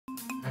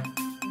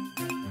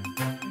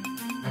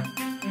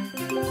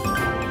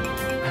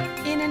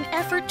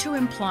to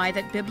imply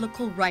that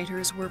biblical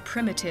writers were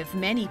primitive,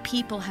 many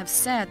people have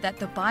said that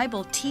the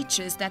Bible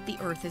teaches that the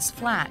earth is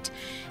flat,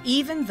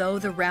 even though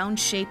the round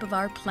shape of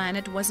our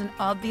planet was an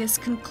obvious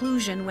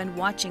conclusion when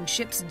watching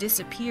ships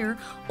disappear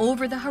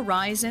over the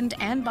horizon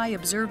and by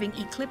observing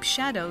eclipse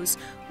shadows.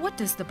 What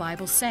does the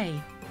Bible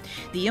say?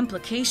 The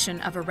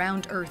implication of a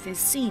round earth is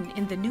seen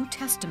in the New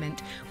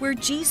Testament, where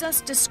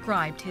Jesus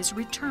described his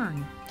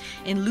return.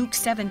 In Luke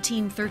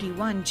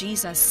 17:31,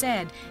 Jesus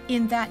said,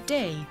 "In that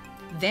day."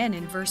 Then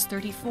in verse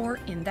 34,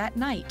 "in that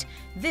night."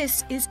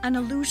 This is an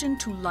allusion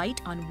to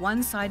light on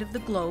one side of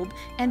the globe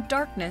and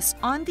darkness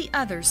on the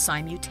other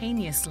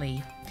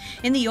simultaneously.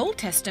 In the Old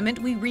Testament,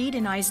 we read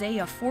in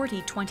Isaiah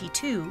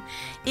 40:22,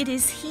 "It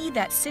is he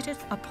that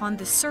sitteth upon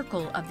the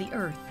circle of the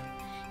earth."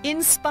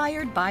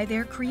 Inspired by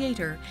their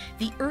Creator,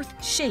 the earth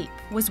shape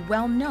was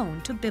well known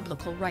to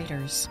biblical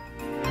writers.